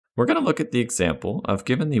We're going to look at the example of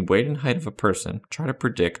given the weight and height of a person, try to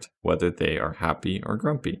predict whether they are happy or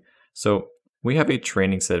grumpy. So we have a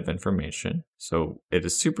training set of information. So it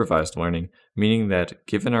is supervised learning, meaning that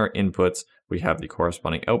given our inputs, we have the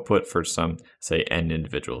corresponding output for some, say, n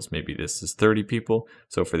individuals. Maybe this is 30 people.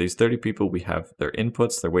 So for these 30 people, we have their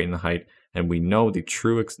inputs, their weight and the height, and we know the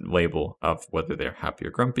true label of whether they're happy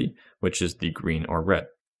or grumpy, which is the green or red.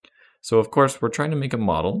 So of course, we're trying to make a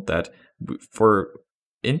model that for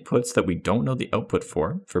inputs that we don't know the output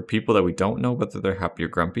for people that we don't know whether they're happy or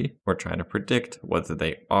grumpy, we're trying to predict whether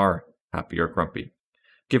they are happy or grumpy,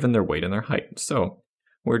 given their weight and their height. So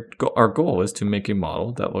our goal is to make a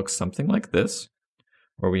model that looks something like this,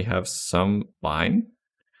 where we have some line.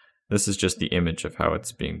 This is just the image of how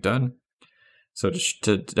it's being done. So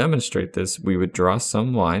to demonstrate this, we would draw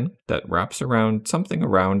some line that wraps around something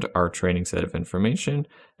around our training set of information.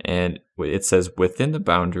 And it says within the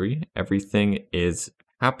boundary, everything is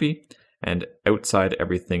happy, and outside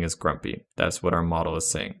everything is grumpy. That's what our model is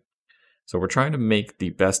saying. So we're trying to make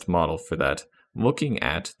the best model for that, looking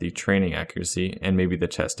at the training accuracy and maybe the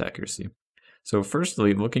test accuracy. So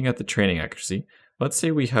firstly, looking at the training accuracy, let's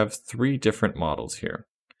say we have three different models here.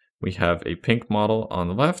 We have a pink model on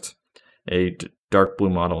the left, a dark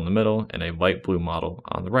blue model in the middle, and a light blue model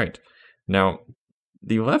on the right. Now,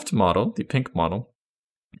 the left model, the pink model,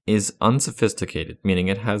 is unsophisticated, meaning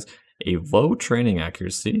it has a low training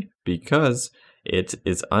accuracy because it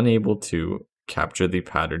is unable to capture the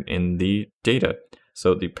pattern in the data.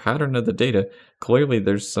 So the pattern of the data, clearly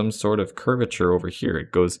there's some sort of curvature over here.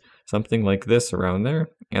 It goes something like this around there,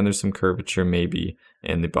 and there's some curvature maybe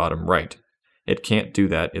in the bottom right. It can't do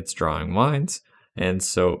that. It's drawing lines, and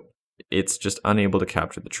so it's just unable to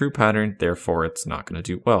capture the true pattern, therefore it's not going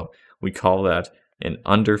to do well. We call that an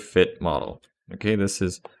underfit model. Okay, this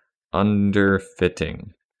is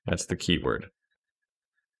underfitting. That's the keyword.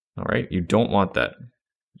 All right, you don't want that.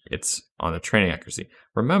 It's on the training accuracy.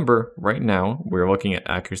 Remember, right now, we're looking at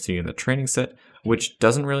accuracy in the training set, which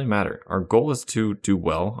doesn't really matter. Our goal is to do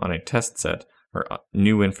well on a test set or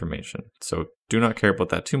new information. So do not care about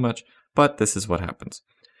that too much, but this is what happens.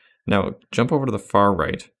 Now, jump over to the far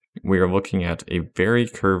right. We are looking at a very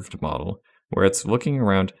curved model where it's looking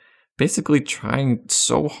around, basically trying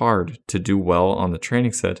so hard to do well on the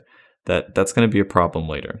training set that that's going to be a problem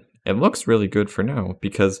later. It looks really good for now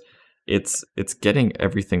because it's getting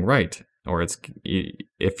everything right, or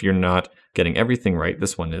if you're not getting everything right,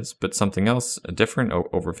 this one is, but something else, a different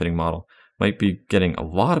overfitting model, might be getting a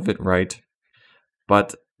lot of it right,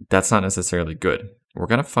 but that's not necessarily good. We're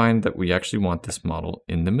going to find that we actually want this model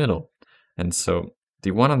in the middle. And so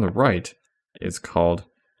the one on the right is called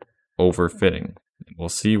overfitting. We'll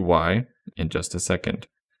see why in just a second.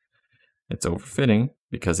 It's overfitting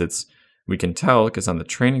because we can tell because on the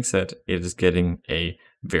training set, it is getting a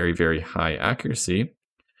very, very high accuracy,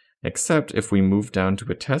 except if we move down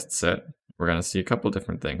to a test set, we're going to see a couple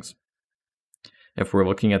different things. If we're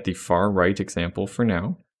looking at the far right example for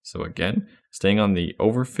now, so again, staying on the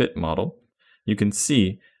overfit model, you can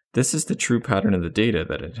see this is the true pattern of the data,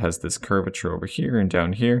 that it has this curvature over here and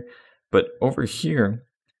down here, but over here,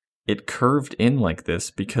 it curved in like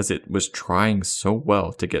this because it was trying so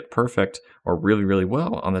well to get perfect or really, really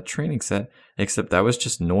well on the training set, except that was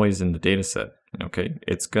just noise in the data set. Okay,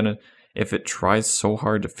 if it tries so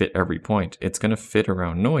hard to fit every point, it's gonna fit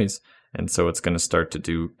around noise, and so it's gonna start to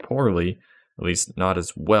do poorly, at least not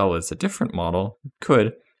as well as a different model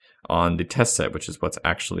could on the test set, which is what's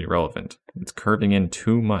actually relevant. It's curving in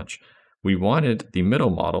too much. We wanted the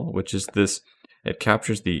middle model, which is this, it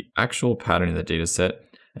captures the actual pattern in the data set,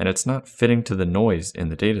 and it's not fitting to the noise in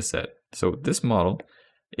the data set. So this model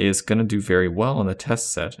is going to do very well on the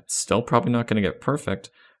test set. It's still probably not going to get perfect,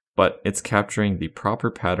 but it's capturing the proper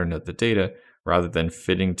pattern of the data rather than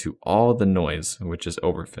fitting to all the noise, which is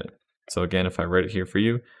overfit. So again, if I write it here for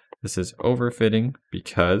you, this is overfitting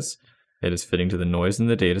because it is fitting to the noise in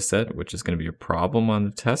the data set, which is going to be a problem on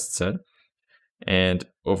the test set. And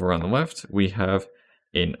over on the left, we have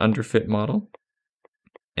an underfit model.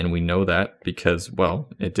 And we know that because, well,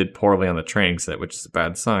 it did poorly on the training set, which is a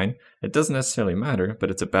bad sign. It doesn't necessarily matter, but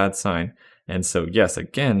it's a bad sign. And so, yes,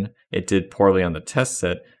 again, it did poorly on the test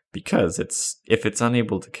set because if it's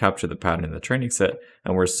unable to capture the pattern in the training set,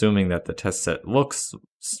 and we're assuming that the test set looks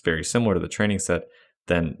very similar to the training set,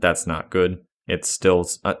 then that's not good. It's still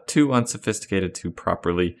too unsophisticated to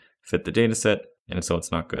properly fit the data set, and so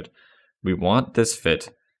it's not good. We want this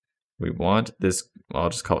fit. We want this, I'll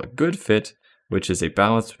just call it good fit, which is a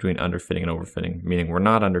balance between underfitting and overfitting, meaning we're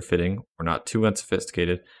not underfitting, we're not too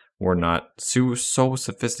unsophisticated, we're not so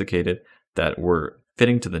sophisticated that we're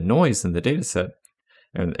fitting to the noise in the data set,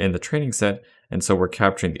 in the training set. And so we're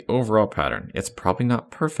capturing the overall pattern. It's probably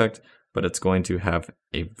not perfect, but it's going to have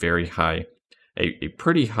a very high, a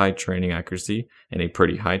pretty high training accuracy and a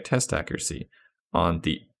pretty high test accuracy. On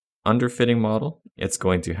the underfitting model, it's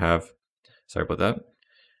going to have, sorry about that,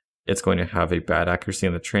 it's going to have a bad accuracy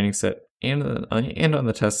on the training set and on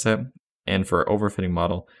the test set. And for our overfitting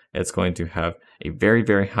model, it's going to have a very,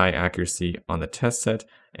 very high accuracy on the test set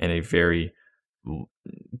and a very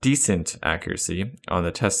decent accuracy on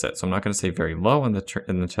the test set. So I'm not going to say very low on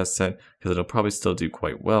in the test set because it'll probably still do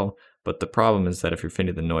quite well. But the problem is that if you're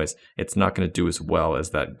fitting the noise, it's not going to do as well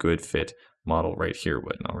as that good fit model right here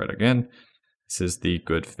would. And I'll write again. This is the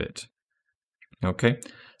good fit. Okay,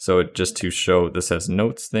 so just to show this as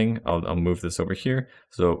notes thing, I'll move this over here.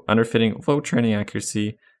 So underfitting, low training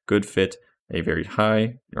accuracy, good fit, a very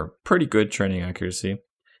high or pretty good training accuracy,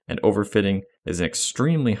 and overfitting is an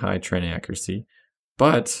extremely high training accuracy.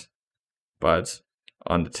 But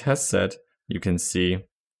on the test set, you can see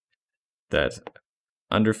that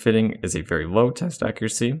underfitting is a very low test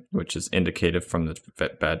accuracy, which is indicative from the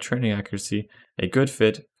bad training accuracy. A good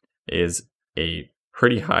fit is a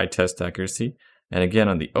pretty high test accuracy. And again,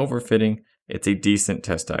 on the overfitting, it's a decent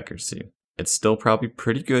test accuracy. It's still probably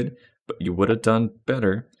pretty good, but you would have done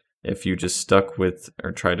better if you just stuck with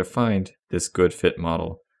or tried to find this good fit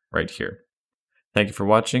model right here. Thank you for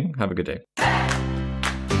watching. Have a good day.